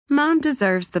Mom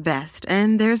deserves the best,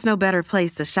 and there's no better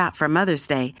place to shop for Mother's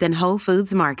Day than Whole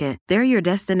Foods Market. They're your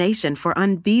destination for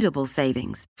unbeatable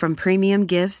savings, from premium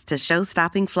gifts to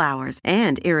show-stopping flowers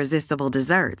and irresistible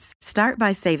desserts. Start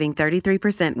by saving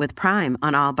 33% with Prime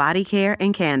on all body care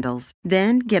and candles.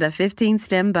 Then get a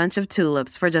 15-stem bunch of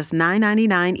tulips for just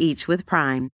 $9.99 each with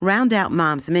Prime. Round out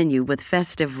Mom's menu with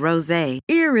festive rosé,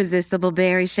 irresistible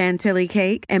berry chantilly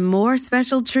cake, and more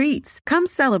special treats. Come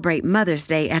celebrate Mother's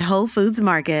Day at Whole Foods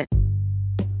Market.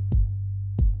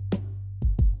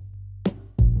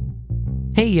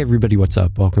 Hey everybody, what's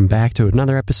up? Welcome back to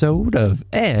another episode of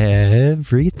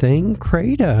Everything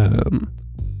Kratom,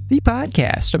 the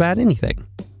podcast about anything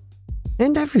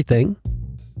and everything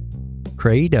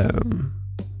Kratom.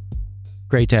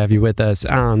 Great to have you with us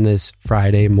on this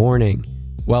Friday morning.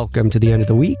 Welcome to the end of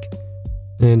the week,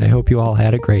 and I hope you all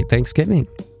had a great Thanksgiving.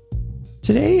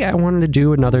 Today I wanted to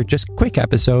do another just quick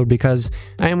episode because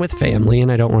I am with family and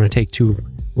I don't want to take too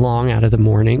long out of the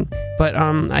morning, but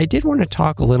I did want to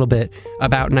talk a little bit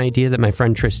about an idea that my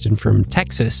friend Tristan from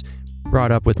Texas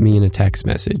brought up with me in a text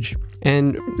message.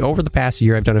 And over the past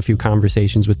year, I've done a few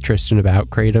conversations with Tristan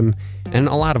about Kratom and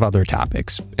a lot of other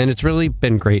topics, and it's really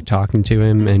been great talking to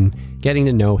him and getting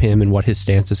to know him and what his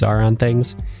stances are on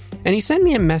things. And he sent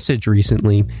me a message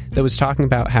recently that was talking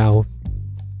about how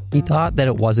he thought that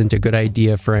it wasn't a good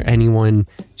idea for anyone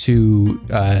to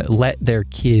let their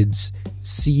kids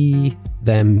see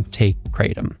them take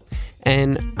Kratom.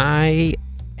 And I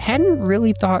hadn't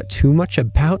really thought too much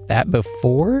about that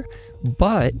before,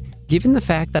 but given the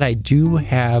fact that I do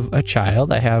have a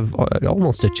child, I have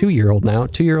almost a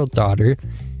 2-year-old daughter,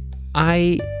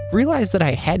 I realized that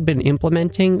I had been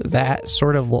implementing that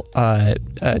sort of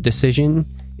decision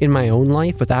in my own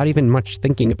life without even much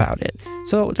thinking about it.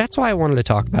 So that's why I wanted to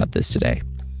talk about this today.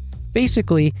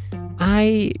 Basically,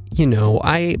 my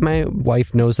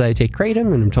wife knows that I take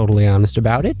Kratom, and I'm totally honest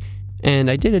about it. And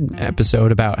I did an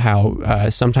episode about how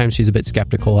sometimes she's a bit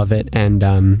skeptical of it, and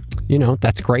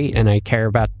that's great. And I care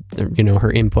about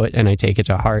her input, and I take it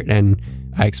to heart, and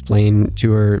I explain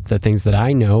to her the things that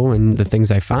I know and the things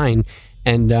I find.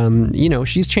 And,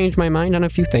 she's changed my mind on a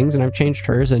few things, and I've changed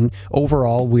hers. And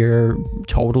overall, we're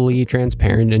totally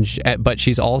transparent. But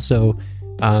she's also,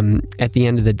 at the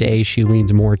end of the day, she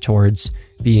leans more towards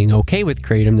being okay with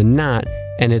Kratom than not.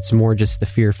 And it's more just the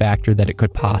fear factor that it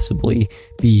could possibly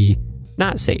be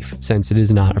not safe, since it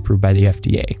is not approved by the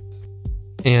FDA.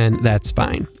 And that's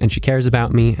fine. And she cares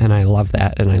about me, and I love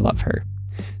that, and I love her.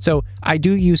 So I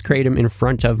do use Kratom in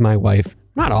front of my wife.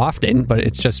 Not often, but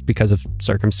it's just because of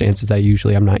circumstances.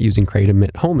 I'm not using Kratom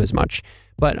at home as much.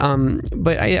 But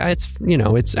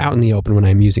it's out in the open when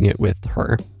I'm using it with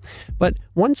her. But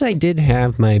once I did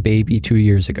have my baby 2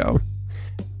 years ago,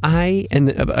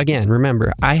 again,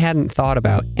 remember, I hadn't thought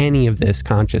about any of this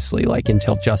consciously,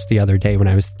 until just the other day when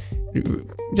I was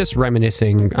just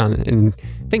reminiscing on and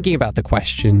thinking about the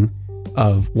question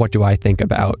of what do I think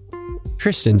about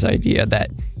Tristan's idea that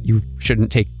you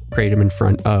shouldn't take Kratom in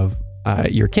front of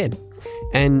your kid.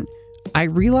 And I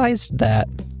realized that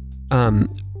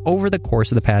over the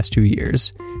course of the past 2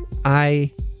 years,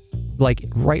 I,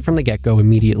 right from the get-go,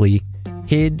 immediately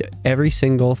hid every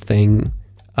single thing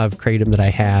of Kratom that I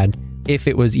had, if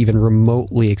it was even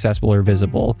remotely accessible or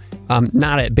visible.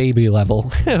 Not at baby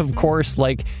level, of course.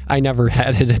 I never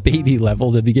had it at baby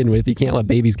level to begin with. You can't let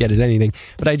babies get at anything.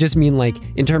 But I just mean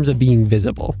in terms of being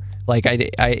visible.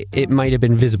 It might have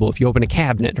been visible if you open a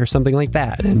cabinet or something like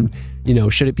that. And,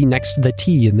 should it be next to the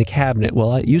tea in the cabinet?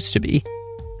 Well, it used to be.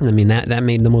 I mean, that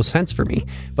made the most sense for me.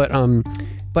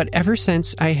 But ever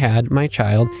since I had my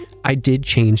child, I did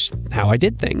change how I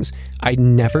did things. I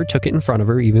never took it in front of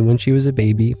her, even when she was a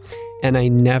baby. And I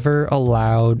never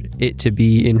allowed it to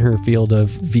be in her field of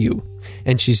view.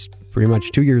 And she's pretty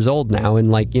much 2 years old now.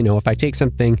 And if I take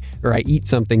something or I eat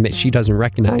something that she doesn't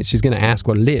recognize, she's going to ask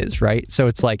what it is, right? So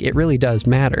it's it really does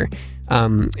matter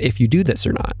if you do this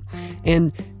or not.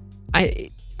 And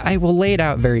I will lay it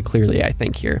out very clearly, I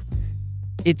think, here.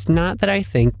 It's not that I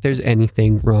think there's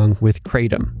anything wrong with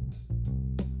Kratom.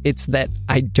 It's that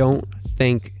I don't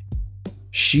think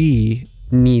she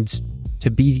needs to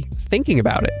be thinking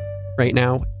about it right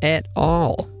now at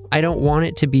all. I don't want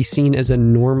it to be seen as a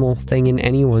normal thing in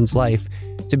anyone's life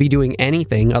to be doing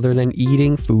anything other than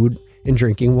eating food and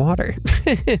drinking water.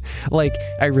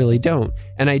 I really don't.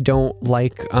 And I don't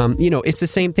it's the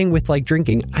same thing with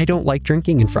drinking. I don't like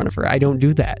drinking in front of her. I don't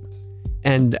do that.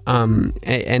 And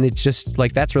it's just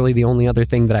that's really the only other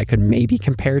thing that I could maybe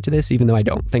compare to this, even though I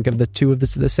don't think of the two of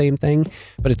this as the same thing.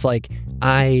 But it's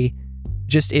I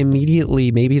just immediately,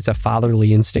 maybe it's a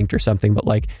fatherly instinct or something, but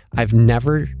I've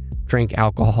never drank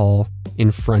alcohol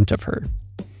in front of her.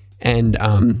 And,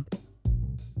 I'm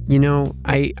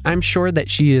sure that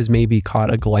she has maybe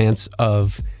caught a glance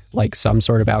of like some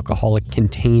sort of alcoholic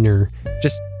container,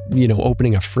 just,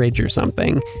 opening a fridge or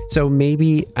something. So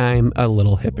maybe I'm a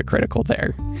little hypocritical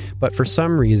there. But for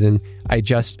some reason, I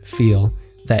just feel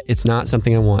that it's not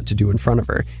something I want to do in front of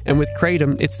her. And with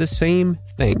Kratom, it's the same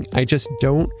thing. I just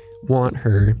don't want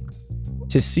her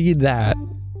to see that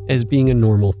as being a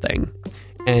normal thing.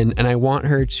 And I want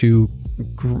her to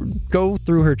go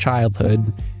through her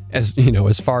childhood as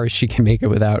far as she can make it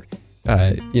without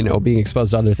being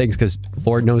exposed to other things, because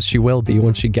Lord knows she will be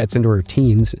once she gets into her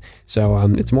teens. So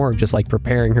it's more of just like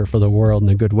preparing her for the world in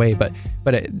a good way. But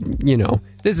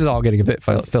this is all getting a bit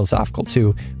philosophical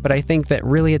too. But I think that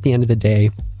really at the end of the day,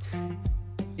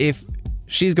 if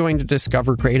she's going to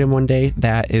discover Kratom one day,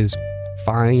 that is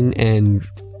fine and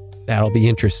that'll be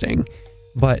interesting.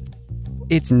 But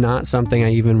it's not something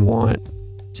I even want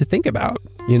to think about,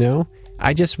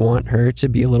 I just want her to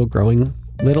be a little growing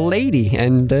little lady,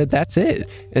 and that's it.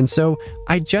 And so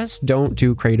I just don't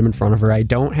do Kratom in front of her. I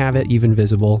don't have it even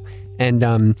visible.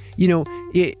 And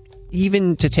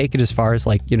even to take it as far as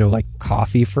like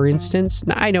coffee, for instance.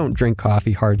 Now, I don't drink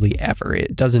coffee hardly ever.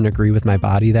 It doesn't agree with my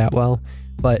body that well.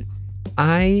 But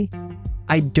I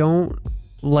don't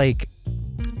like.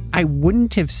 I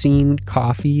wouldn't have seen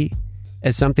coffee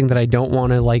as something that I don't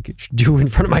want to like do in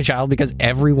front of my child, because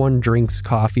everyone drinks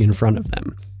coffee in front of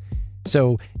them.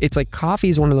 So it's like coffee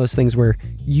is one of those things where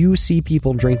you see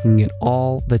people drinking it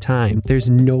all the time. There's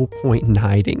no point in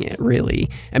hiding it, really.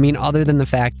 I mean, other than the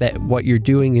fact that what you're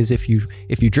doing is if you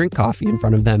drink coffee in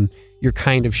front of them, you're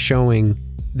kind of showing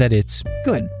that it's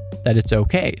good, that it's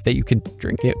okay, that you can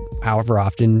drink it however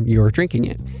often you're drinking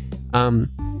it.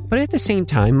 But at the same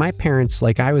time, my parents,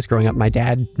 like I was growing up, my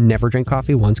dad never drank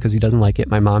coffee once because he doesn't like it.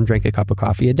 My mom drank a cup of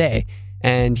coffee a day.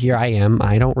 And here I am,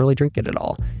 I don't really drink it at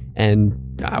all.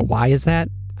 And why is that?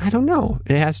 I don't know.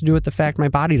 It has to do with the fact my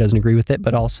body doesn't agree with it,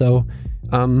 but also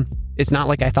it's not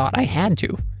like I thought I had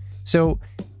to. So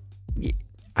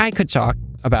I could talk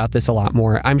about this a lot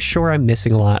more. I'm sure I'm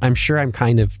missing a lot. I'm sure I'm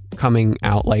kind of coming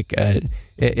out like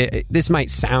this might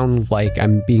sound like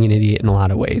I'm being an idiot in a lot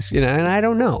of ways, and I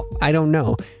don't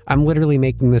know. I'm literally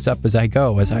making this up as I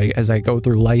go, as I go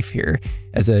through life here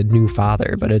as a new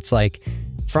father. But it's like,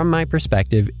 from my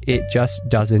perspective, it just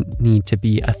doesn't need to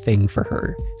be a thing for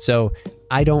her. So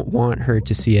I don't want her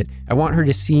to see it. I want her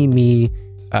to see me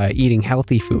eating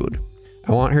healthy food.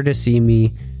 I want her to see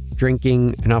me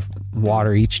drinking enough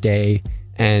water each day,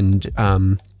 and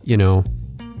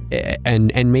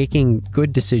and making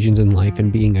good decisions in life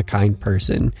and being a kind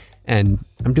person. And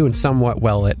I'm doing somewhat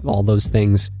well at all those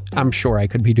things. I'm sure I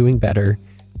could be doing better.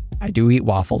 I do eat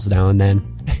waffles now and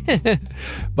then.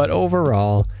 But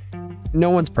overall, no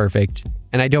one's perfect.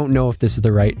 And I don't know if this is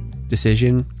the right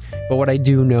decision. But what I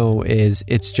do know is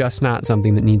it's just not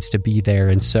something that needs to be there.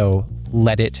 And so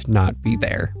let it not be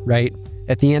there, right?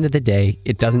 At the end of the day,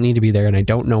 it doesn't need to be there. And I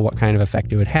don't know what kind of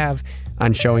effect it would have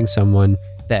on showing someone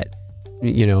that,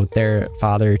 their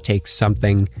father takes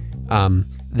something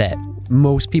that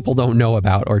most people don't know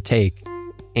about or take,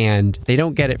 and they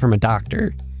don't get it from a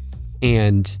doctor,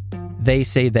 and they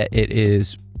say that it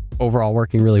is overall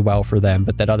working really well for them,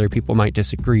 but that other people might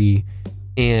disagree.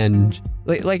 And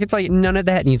like it's like none of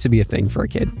that needs to be a thing for a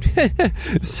kid.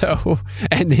 So,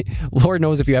 and Lord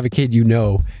knows if you have a kid,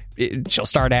 she'll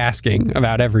start asking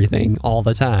about everything all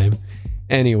the time.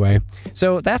 Anyway,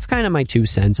 so that's kind of my 2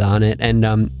 cents on it. And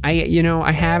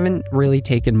I haven't really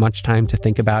taken much time to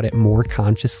think about it more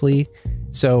consciously.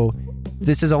 So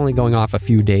this is only going off a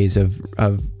few days of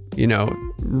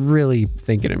really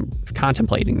thinking and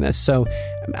contemplating this. So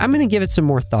I'm going to give it some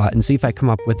more thought and see if I come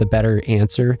up with a better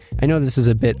answer. I know this is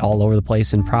a bit all over the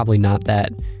place and probably not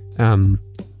that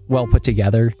well put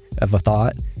together of a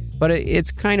thought, but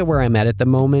it's kind of where I'm at the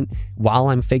moment while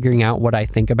I'm figuring out what I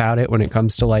think about it when it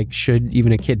comes to like, should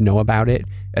even a kid know about it,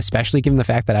 especially given the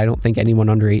fact that I don't think anyone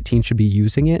under 18 should be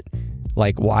using it.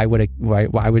 Like, why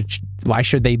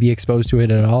should they be exposed to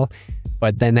it at all?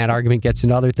 But then that argument gets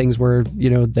into other things where,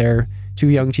 they're too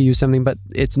young to use something, but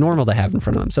it's normal to have in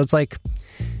front of them. So it's like,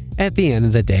 at the end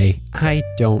of the day, I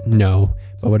don't know.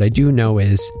 But what I do know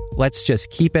is let's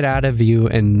just keep it out of view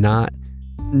and not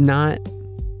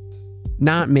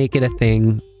make it a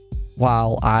thing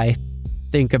while I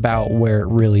think about where it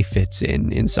really fits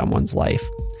in someone's life.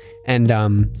 And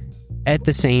at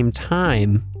the same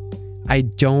time, I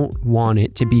don't want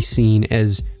it to be seen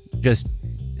as just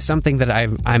something that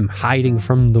I'm hiding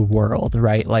from the world,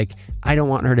 right? Like, I don't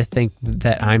want her to think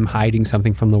that I'm hiding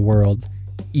something from the world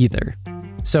either.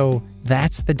 So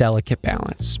that's the delicate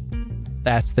balance.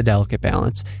 That's the delicate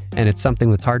balance. And it's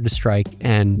something that's hard to strike.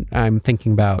 And I'm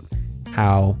thinking about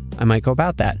how I might go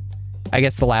about that. I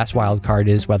guess the last wild card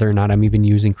is whether or not I'm even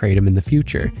using Kratom in the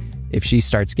future. If she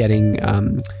starts getting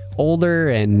older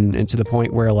and to the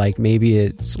point where like maybe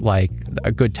it's like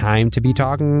a good time to be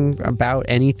talking about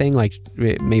anything, like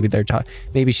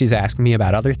maybe she's asking me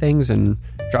about other things and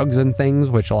drugs and things,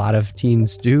 which a lot of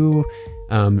teens do,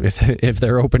 if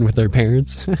they're open with their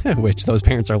parents, which those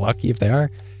parents are lucky if they are.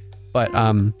 But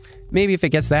maybe if it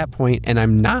gets to that point and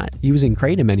I'm not using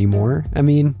Kratom anymore, I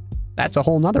mean, that's a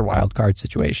whole nother wild card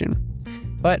situation.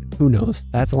 But who knows?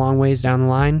 That's a long ways down the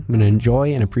line. I'm going to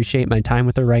enjoy and appreciate my time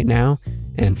with her right now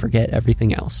and forget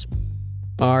everything else.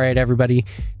 All right, everybody,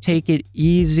 take it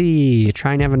easy.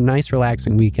 Try and have a nice,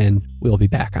 relaxing weekend. We'll be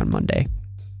back on Monday.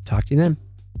 Talk to you then.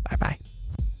 Bye-bye.